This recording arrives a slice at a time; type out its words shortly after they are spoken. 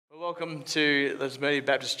Welcome to Lismurdy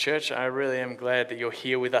Baptist Church. I really am glad that you're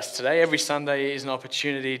here with us today. Every Sunday is an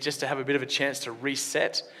opportunity just to have a bit of a chance to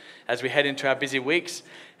reset as we head into our busy weeks.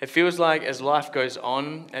 It feels like as life goes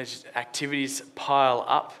on, as activities pile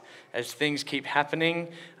up, as things keep happening,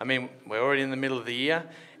 we're already in the middle of the year,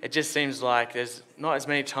 it just seems like there's not as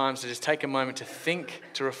many times to just take a moment to think,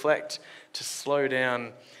 to reflect, to slow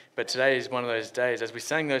down. But today is one of those days. As we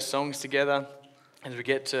sang those songs together, as we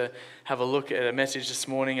get to have a look at a message this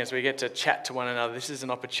morning, as we get to chat to one another, this is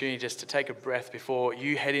an opportunity just to take a breath before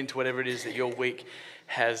you head into whatever it is that your week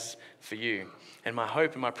has for you. And my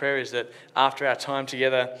hope and my prayer is that after our time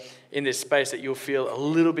together in this space, that you'll feel a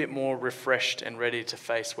little bit more refreshed and ready to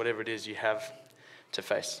face whatever it is you have to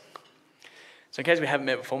face. So in case we haven't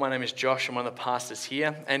met before, my name is Josh. I'm one of the pastors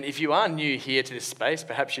here. And if you are new here to this space,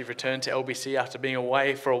 perhaps you've returned to LBC after being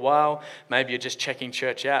away for a while. Maybe you're just checking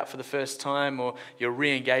church out for the first time, or you're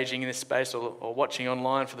re-engaging in this space, or watching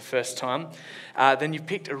online for the first time. Then you've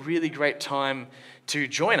picked a really great time to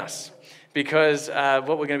join us. Because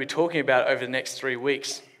what we're going to be talking about over the next 3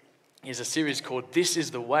 weeks is a series called This is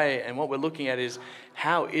the Way. And what we're looking at is,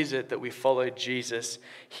 how is it that we follow Jesus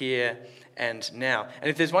here and now? And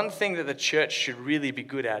if there's one thing that the church should really be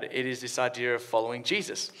good at, it is this idea of following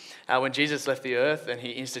Jesus. When Jesus left the earth and he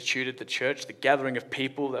instituted the church, the gathering of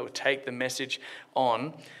people that would take the message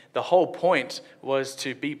on, the whole point was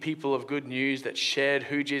to be people of good news that shared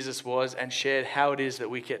who Jesus was and shared how it is that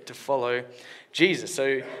we get to follow Jesus.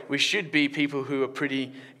 So we should be people who are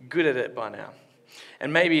pretty good at it by now.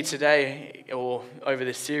 And maybe today or over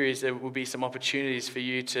this series, there will be some opportunities for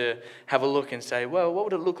you to have a look and say, well, what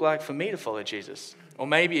would it look like for me to follow Jesus? Or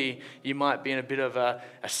maybe you might be in a bit of a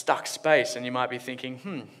stuck space and you might be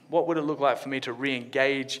thinking, what would it look like for me to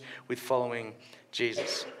re-engage with following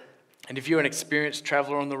Jesus? And if you're an experienced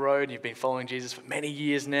traveler on the road, you've been following Jesus for many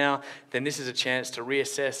years now, then this is a chance to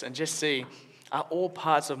reassess and just see, are all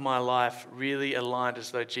parts of my life really aligned as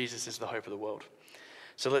though Jesus is the hope of the world?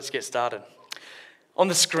 So let's get started. On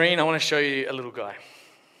the screen, I want to show you a little guy.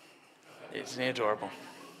 Isn't he adorable?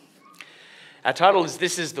 Our title is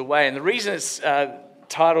This is the Way, and the reason it's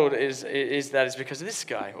titled is because of this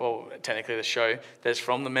guy. Well, technically the show that's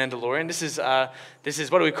from The Mandalorian. This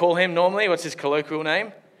is what do we call him normally? What's his colloquial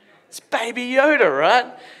name? It's Baby Yoda,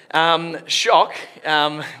 right? Shock.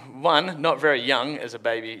 One, not very young as a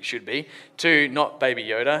baby should be. Two, not Baby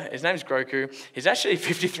Yoda. His name's Grogu. He's actually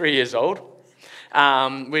 53 years old.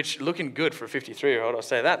 Which looking good for a 53-year-old, I'll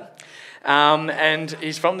say that. And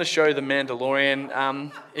he's from the show The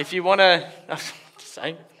Mandalorian. If you want to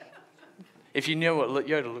say, if you know what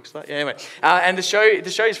Yoda looks like, yeah. Anyway, and the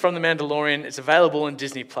show is from The Mandalorian. It's available on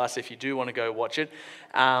Disney Plus if you do want to go watch it.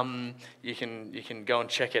 You can go and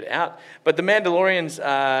check it out. But the Mandalorians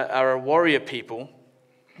are a warrior people.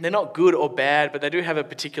 They're not good or bad, but they do have a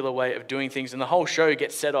particular way of doing things. And the whole show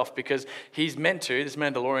gets set off because he's meant to, this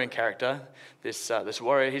Mandalorian character, this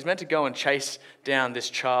warrior, he's meant to go and chase down this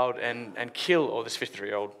child and kill, or this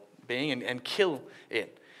 53-year-old being, and kill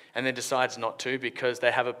it. And then decides not to because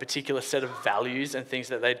they have a particular set of values and things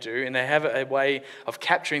that they do. And they have a way of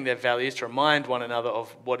capturing their values to remind one another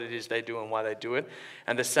of what it is they do and why they do it.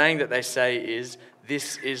 And the saying that they say is,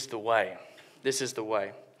 this is the way. This is the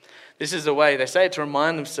way. This is the way. They say it to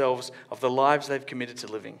remind themselves of the lives they've committed to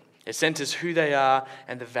living. It centers who they are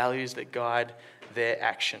and the values that guide their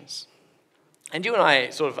actions. And you and I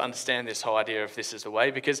sort of understand this whole idea of this is the way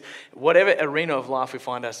because whatever arena of life we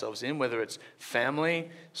find ourselves in, whether it's family,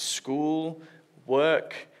 school,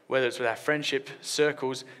 work, whether it's with our friendship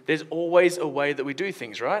circles, there's always a way that we do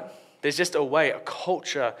things, right? There's just a way, a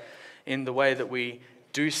culture in the way that we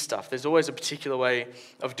do stuff. There's always a particular way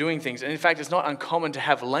of doing things. And in fact, it's not uncommon to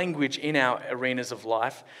have language in our arenas of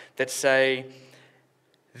life that say,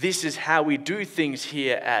 this is how we do things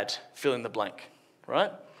here at fill in the blank,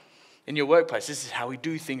 right? In your workplace, this is how we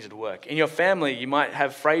do things at work. In your family, you might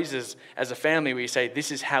have phrases as a family where you say,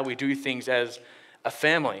 this is how we do things as a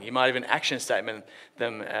family. You might even action statement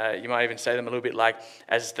them. You might even say them a little bit like,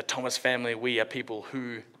 as the Thomas family, we are people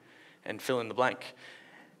who, and fill in the blank.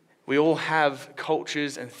 We all have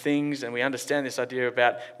cultures and things, and we understand this idea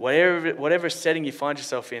about whatever setting you find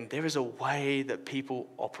yourself in, there is a way that people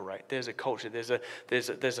operate. There's a culture. There's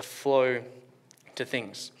a flow to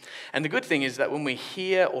things. And the good thing is that when we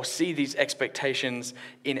hear or see these expectations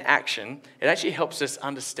in action, it actually helps us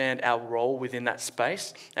understand our role within that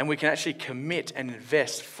space, and we can actually commit and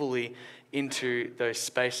invest fully into those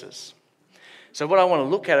spaces. So what I want to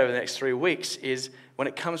look at over the next 3 weeks is, when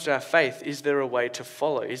it comes to our faith, is there a way to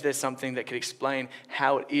follow? Is there something that could explain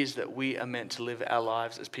how it is that we are meant to live our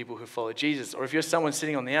lives as people who follow Jesus? Or if you're someone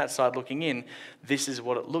sitting on the outside looking in, this is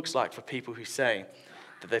what it looks like for people who say,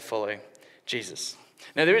 that they follow Jesus.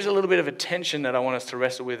 Now, there is a little bit of a tension that I want us to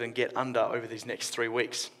wrestle with and get under over these next 3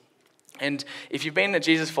 weeks. And if you've been a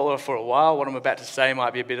Jesus follower for a while, what I'm about to say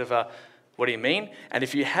might be a bit of a, what do you mean? And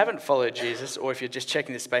if you haven't followed Jesus, or if you're just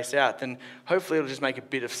checking this space out, then hopefully it'll just make a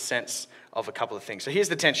bit of sense of a couple of things. So here's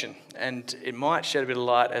the tension, and it might shed a bit of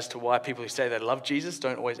light as to why people who say they love Jesus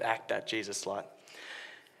don't always act that Jesus-like.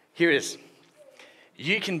 Here it is.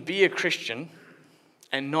 You can be a Christian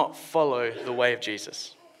and not follow the way of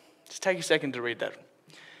Jesus. Just take a second to read that.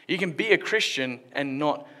 You can be a Christian and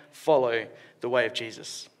not follow the way of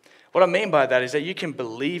Jesus. What I mean by that is that you can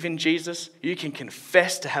believe in Jesus, you can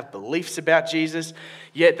confess to have beliefs about Jesus,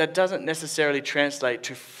 yet that doesn't necessarily translate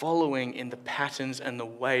to following in the patterns and the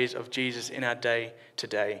ways of Jesus in our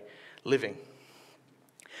day-to-day living.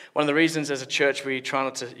 One of the reasons as a church we try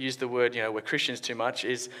not to use the word, we're Christians too much,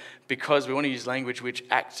 is because we want to use language which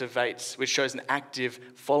shows an active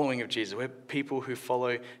following of Jesus. We're people who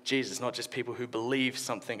follow Jesus, not just people who believe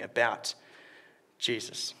something about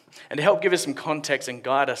Jesus. And to help give us some context and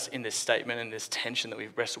guide us in this statement and this tension that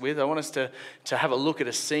we've wrestled with, I want us to have a look at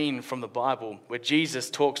a scene from the Bible where Jesus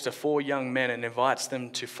talks to 4 young men and invites them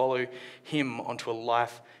to follow him onto a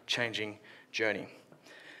life-changing journey.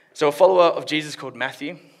 So a follower of Jesus called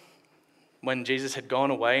Matthew, when Jesus had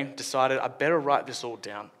gone away, decided, I better write this all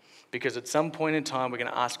down, because at some point in time we're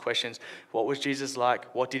going to ask questions. What was Jesus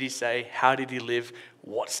like? What did he say? How did he live?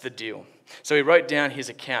 What's the deal? So he wrote down his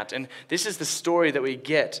account, and this is the story that we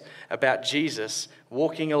get about Jesus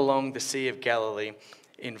walking along the Sea of Galilee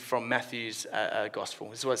from Matthew's Gospel.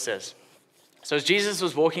 This is what it says. So as Jesus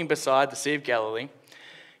was walking beside the Sea of Galilee,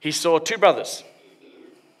 he saw 2 brothers,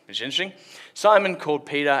 which is interesting, Simon called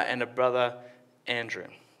Peter and a brother Andrew.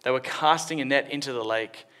 They were casting a net into the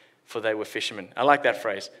lake, for they were fishermen. I like that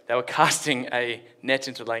phrase. They were casting a net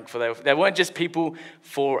into the lake, for they weren't just people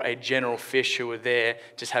for a general fish who were there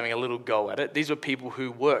just having a little go at it. These were people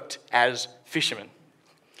who worked as fishermen.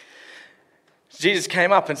 Jesus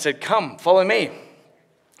came up and said, "Come, follow me,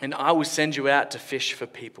 and I will send you out to fish for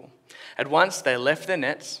people." At once they left their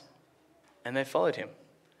nets and they followed him.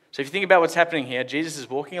 So if you think about what's happening here, Jesus is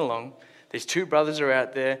walking along. These 2 brothers are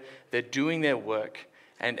out there. They're doing their work.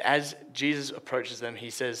 And as Jesus approaches them,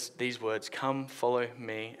 he says these words, "Come, follow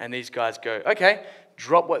me." And these guys go, okay,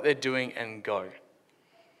 drop what they're doing and go.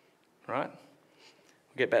 Right?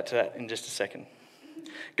 We'll get back to that in just a second.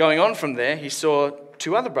 Going on from there, he saw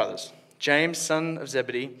 2 other brothers, James, son of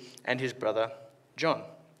Zebedee, and his brother John.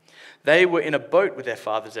 They were in a boat with their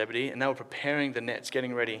father Zebedee, and they were preparing the nets,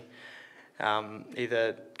 getting ready,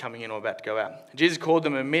 either coming in or about to go out. Jesus called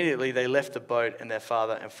them, and immediately they left the boat and their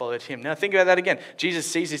father and followed him. Now think about that again. Jesus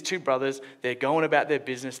sees his 2 brothers. They're going about their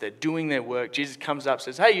business. They're doing their work. Jesus comes up,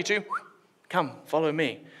 says, "Hey, you 2, come, follow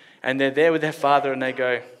me." And they're there with their father, and they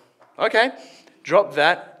go, okay, drop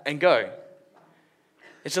that and go.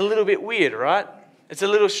 It's a little bit weird, right? It's a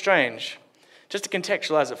little strange. Just to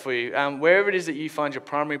contextualize it for you, wherever it is that you find your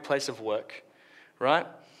primary place of work, right?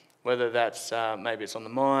 Whether that's, maybe it's on the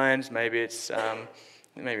mines, maybe it's,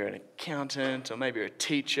 maybe you're an accountant, or maybe you're a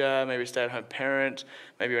teacher, maybe you're a stay-at-home parent,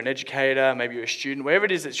 maybe you're an educator, maybe you're a student, wherever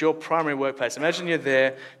it is that's your primary workplace. Imagine you're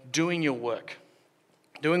there doing your work,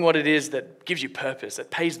 doing what it is that gives you purpose,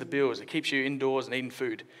 that pays the bills, that keeps you indoors and eating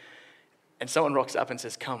food. And someone rocks up and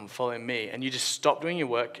says, "Come, follow me." And you just stop doing your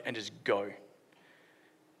work and just go.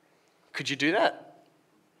 Could you do that?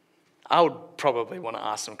 I would probably want to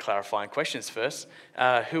ask some clarifying questions first.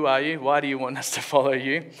 Who are you? Why do you want us to follow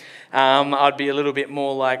you? I'd be a little bit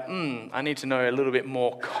more like, I need to know a little bit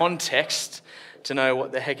more context to know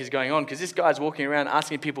what the heck is going on. Because this guy's walking around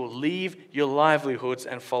asking people, leave your livelihoods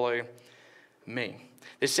and follow me.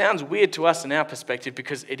 This sounds weird to us in our perspective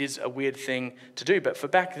because it is a weird thing to do. But for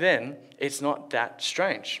back then, it's not that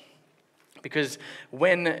strange. Because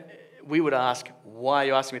when we would ask, why are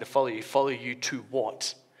you asking me to follow you to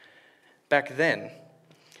what? Back then,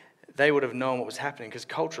 they would have known what was happening because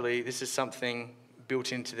culturally, this is something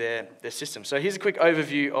built into their system. So here's a quick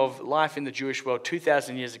overview of life in the Jewish world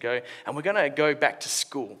 2,000 years ago, and we're going to go back to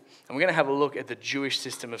school, and we're going to have a look at the Jewish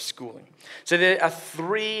system of schooling. So there are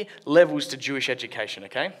 3 levels to Jewish education,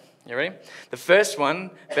 okay? You ready? The first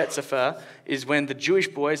one, Bet Sefer, is when the Jewish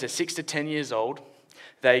boys are 6 to 10 years old.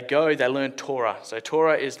 They learn Torah. So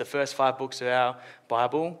Torah is the first 5 books of our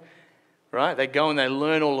Bible. Right? They go and they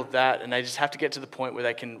learn all of that, and they just have to get to the point where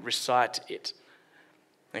they can recite it.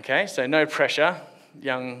 Okay? So no pressure,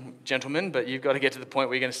 young gentlemen, but you've got to get to the point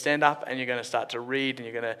where you're going to stand up and you're going to start to read, and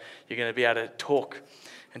you're going to be able to talk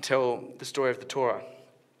and tell the story of the Torah.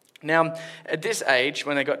 Now, at this age,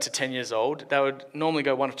 when they got to 10 years old, they would normally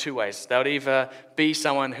go one of two ways. They would either be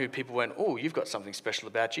someone who people went, oh, you've got something special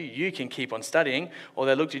about you, you can keep on studying, or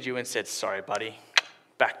they looked at you and said, sorry, buddy,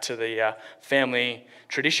 back to the family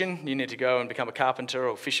tradition. You need to go and become a carpenter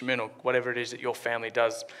or fisherman or whatever it is that your family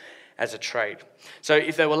does as a trade. So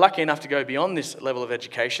if they were lucky enough to go beyond this level of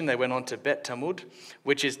education, they went on to Bet Talmud,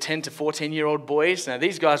 which is 10 to 14-year-old boys. Now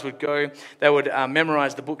these guys would go, they would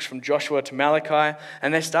memorize the books from Joshua to Malachi,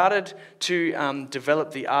 and they started to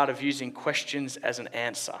develop the art of using questions as an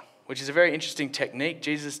answer, which is a very interesting technique.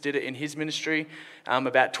 Jesus did it in his ministry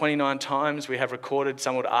about 29 times. We have recorded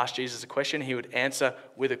someone would ask Jesus a question. He would answer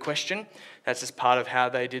with a question. That's just part of how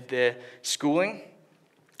they did their schooling.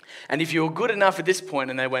 And if you were good enough at this point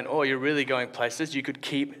and they went, oh, you're really going places, you could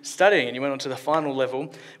keep studying. And you went on to the final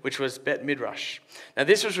level, which was Bet Midrash. Now,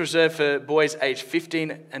 this was reserved for boys aged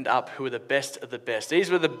 15 and up who were the best of the best.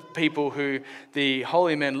 These were the people who the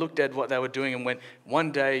holy men looked at what they were doing and went,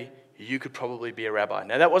 one day you could probably be a rabbi.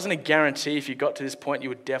 Now, that wasn't a guarantee. If you got to this point, you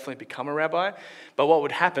would definitely become a rabbi. But what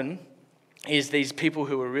would happen is these people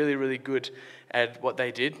who were really, really good at what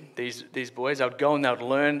they did, these boys, they would go and they would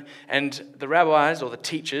learn, and the rabbis or the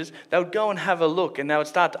teachers, they would go and have a look, and they would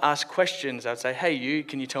start to ask questions. They would say, hey, you,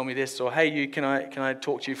 can you tell me this? Or, hey, you, can I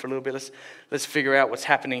talk to you for a little bit? Let's figure out what's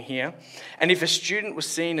happening here. And if a student was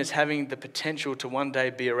seen as having the potential to one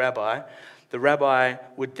day be a rabbi, the rabbi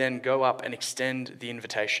would then go up and extend the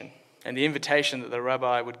invitation. And the invitation that the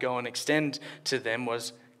rabbi would go and extend to them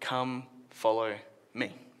was, come, follow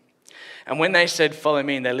me. And when they said follow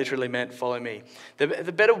me, they literally meant follow me. The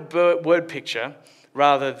better word picture,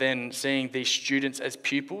 rather than seeing these students as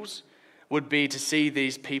pupils, would be to see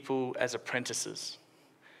these people as apprentices.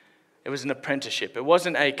 It was an apprenticeship. It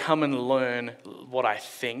wasn't a come and learn what I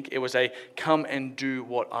think. It was a come and do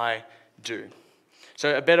what I do.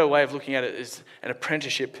 So a better way of looking at it is an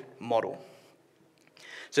apprenticeship model.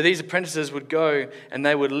 So these apprentices would go and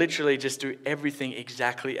they would literally just do everything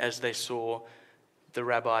exactly as they saw the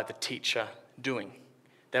rabbi, the teacher, doing.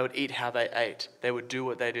 They would eat how they ate. They would do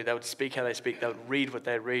what they do. They would speak how they speak. They would read what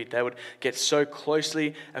they read. They would get so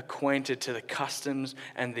closely acquainted to the customs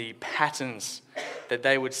and the patterns that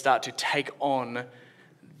they would start to take on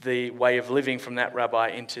the way of living from that rabbi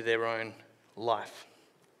into their own life.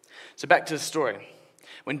 So back to the story.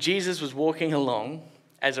 When Jesus was walking along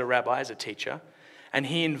as a rabbi, as a teacher, and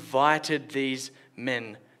he invited these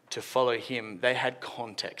men to follow him, they had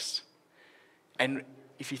context. And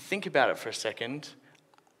if you think about it for a second,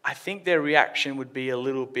 I think their reaction would be a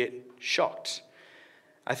little bit shocked.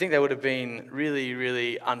 I think they would have been really,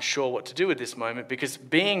 really unsure what to do with this moment, because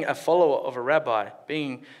being a follower of a rabbi,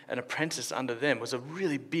 being an apprentice under them, was a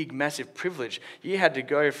really big, massive privilege. You had to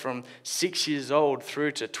go from 6 years old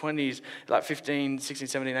through to 20s, like 15, 16,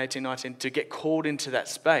 17, 18, 19, to get called into that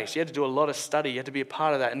space. You had to do a lot of study. You had to be a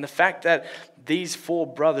part of that. And the fact that these four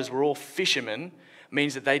brothers were all fishermen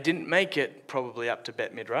means that they didn't make it probably up to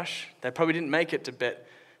Bet Midrash. They probably didn't make it to Bet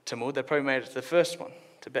Talmud. They probably made it to the first one,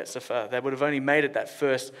 to Bet Sefer. They would have only made it that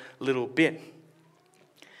first little bit.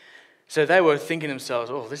 So they were thinking to themselves,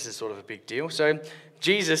 oh, this is sort of a big deal. So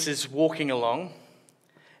Jesus is walking along,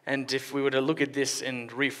 and if we were to look at this and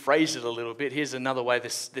rephrase it a little bit, here's another way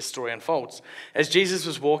this story unfolds. As Jesus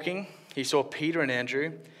was walking, he saw Peter and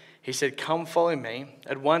Andrew. He said, come follow me.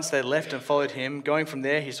 At once they left and followed him. Going from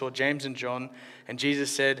there, he saw James and John, and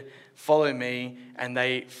Jesus said, follow me, and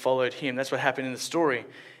they followed him. That's what happened in the story.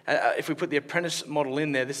 If we put the apprentice model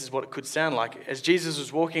in there, this is what it could sound like. As Jesus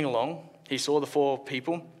was walking along, he saw the four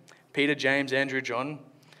people, Peter, James, Andrew, John,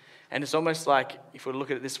 and it's almost like, if we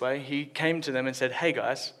look at it this way, he came to them and said, hey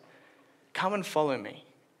guys, come and follow me.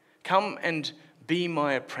 Come and be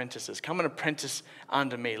my apprentices. Come and apprentice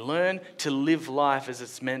under me. Learn to live life as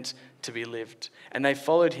it's meant to be lived. And they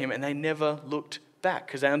followed him, and they never looked back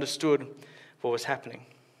because they understood what was happening.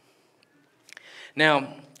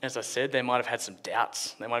 Now, as I said, they might have had some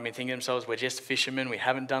doubts. They might have been thinking to themselves, we're just fishermen. We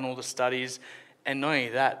haven't done all the studies. And not only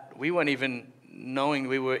that, we weren't even knowing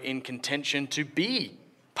we were in contention to be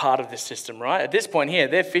part of this system, right? At this point here,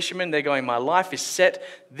 they're fishermen. They're going, my life is set.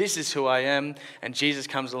 This is who I am. And Jesus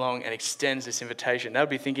comes along and extends this invitation. They would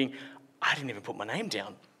be thinking, I didn't even put my name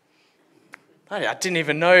down. I didn't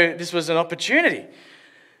even know this was an opportunity.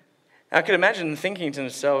 I could imagine them thinking to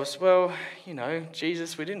themselves, well,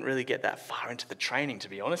 Jesus, we didn't really get that far into the training, to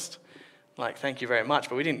be honest. Like, thank you very much,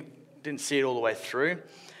 but we didn't see it all the way through.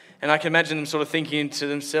 And I can imagine them sort of thinking to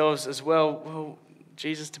themselves as well,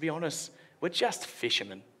 Jesus, to be honest, we're just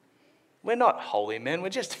fishermen. We're not holy men, we're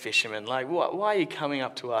just fishermen. Like, why are you coming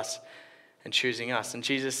up to us and choosing us? And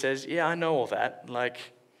Jesus says, yeah, I know all that. Like,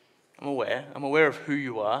 I'm aware of who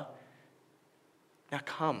you are. Now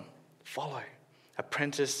come. follow.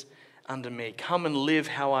 Apprentice under me. Come and live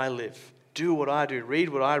how I live. Do what I do, read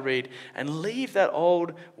what I read, and leave that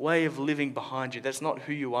old way of living behind you. That's not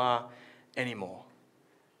who you are anymore.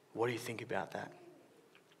 What do you think about that?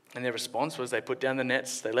 And their response was they put down the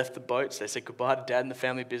nets, they left the boats, they said goodbye to Dad and the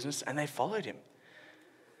family business, and they followed him.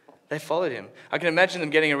 They followed him. I can imagine them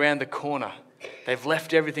getting around the corner. They've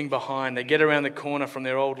left everything behind. They get around the corner from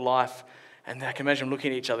their old life, and I can imagine them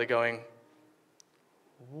looking at each other going,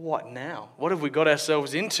 what now? What have we got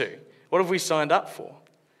ourselves into? What have we signed up for?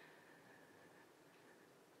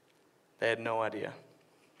 They had no idea.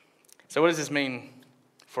 So what does this mean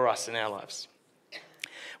for us in our lives?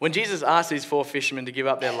 When Jesus asked these 4 fishermen to give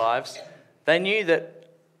up their lives, they knew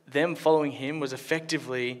that them following him was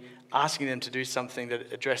effectively asking them to do something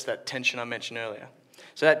that addressed that tension I mentioned earlier.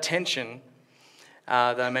 So that tension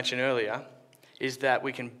that I mentioned earlier is that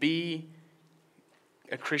we can be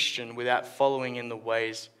a Christian without following in the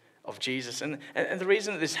ways of Jesus. And the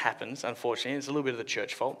reason that this happens, unfortunately, it's a little bit of the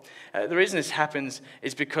church fault. The reason this happens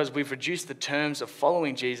is because we've reduced the terms of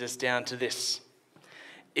following Jesus down to this.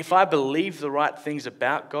 If I believe the right things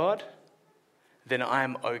about God, then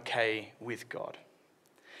I'm okay with God.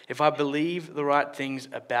 If I believe the right things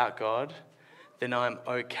about God, then I'm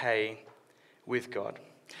okay with God.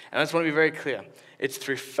 And I just want to be very clear. It's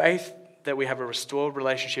through faith that we have a restored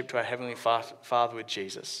relationship to our Heavenly Father with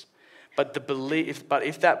Jesus. But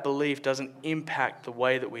if that belief doesn't impact the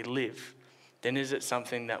way that we live, then is it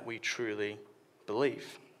something that we truly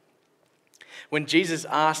believe? When Jesus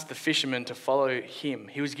asked the fishermen to follow him,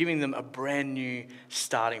 he was giving them a brand new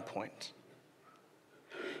starting point.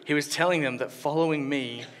 He was telling them that following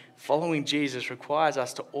me, following Jesus, requires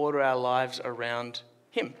us to order our lives around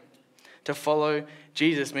him. To follow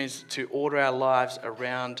Jesus means to order our lives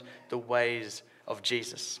around the ways of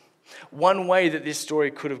Jesus. One way that this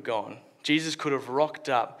story could have gone, Jesus could have rocked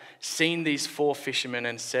up, seen these 4 fishermen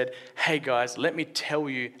and said, hey guys, let me tell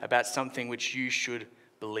you about something which you should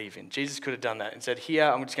believe in. Jesus could have done that and said, here,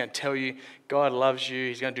 I'm just going to tell you, God loves you.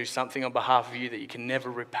 He's going to do something on behalf of you that you can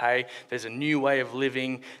never repay. There's a new way of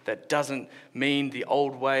living that doesn't mean the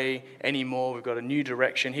old way anymore. We've got a new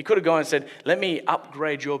direction. He could have gone and said, let me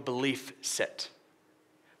upgrade your belief set.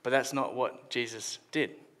 But that's not what Jesus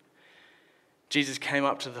did. Jesus came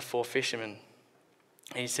up to the 4 fishermen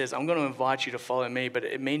and he says, I'm going to invite you to follow me, but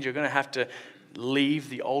it means you're going to have to leave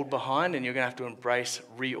the old behind and you're going to have to embrace,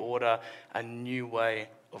 reorder a new way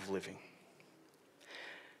of living.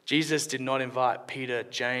 Jesus did not invite Peter,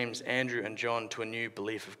 James, Andrew, and John to a new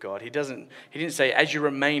belief of God. He didn't say, as you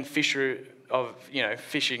remain fishermen.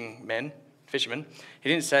 He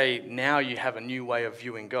didn't say, now you have a new way of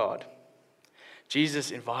viewing God.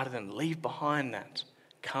 Jesus invited them, leave behind that.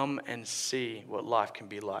 Come and see what life can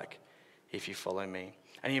be like if you follow me.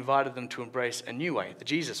 And he invited them to embrace a new way, the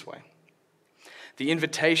Jesus way. The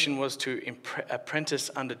invitation was to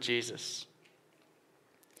apprentice under Jesus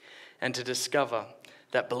and to discover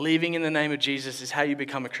that believing in the name of Jesus is how you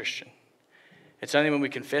become a Christian. It's only when we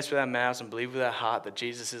confess with our mouths and believe with our heart that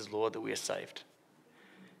Jesus is Lord that we are saved.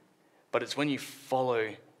 But it's when you follow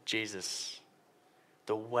Jesus,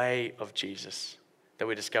 the way of Jesus, that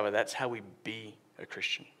we discover that's how we be a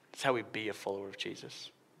Christian. That's how we be a follower of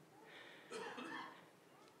Jesus.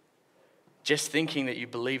 Just thinking that you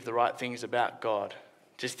believe the right things about God,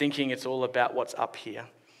 just thinking it's all about what's up here,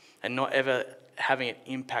 and not ever having it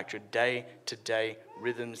impact your day-to-day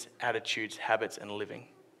rhythms, attitudes, habits, and living,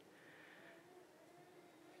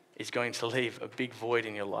 is going to leave a big void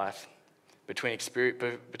in your life between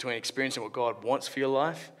experiencing what God wants for your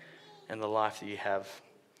life and the life that you have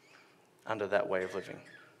under that way of living.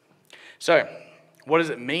 So, what does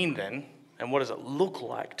it mean then, and what does it look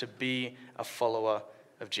like to be a follower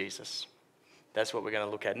of Jesus? That's what we're going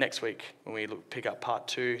to look at next week when we pick up part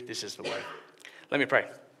 2. This is the way. Let me pray.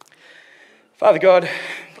 Father God,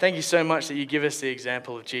 thank you so much that you give us the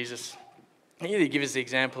example of Jesus. Thank you that you give us the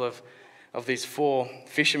example of these 4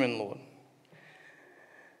 fishermen, Lord.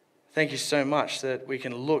 Thank you so much that we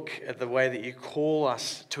can look at the way that you call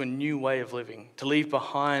us to a new way of living, to leave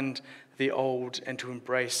behind the old and to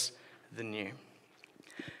embrace the new.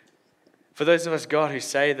 For those of us, God, who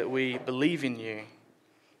say that we believe in you,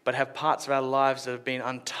 but have parts of our lives that have been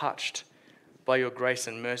untouched by your grace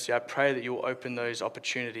and mercy, I pray that you will open those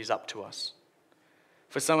opportunities up to us.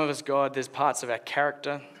 For some of us, God, there's parts of our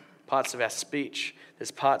character, parts of our speech, there's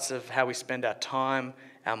parts of how we spend our time,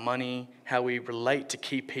 our money, how we relate to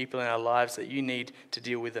key people in our lives that you need to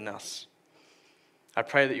deal with in us. I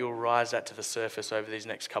pray that you'll rise that to the surface over these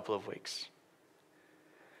next couple of weeks.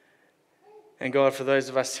 And God, for those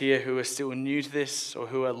of us here who are still new to this or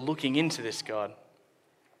who are looking into this, God,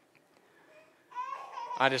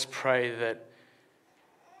 I just pray that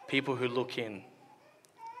people who look in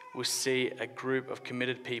will see a group of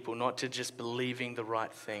committed people, not to just believing the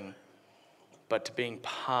right thing, but to being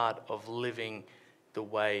part of living the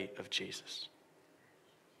way of Jesus.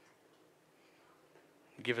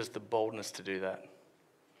 Give us the boldness to do that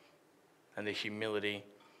and the humility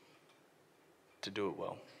to do it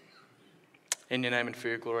well. In your name and for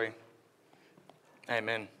your glory,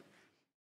 amen.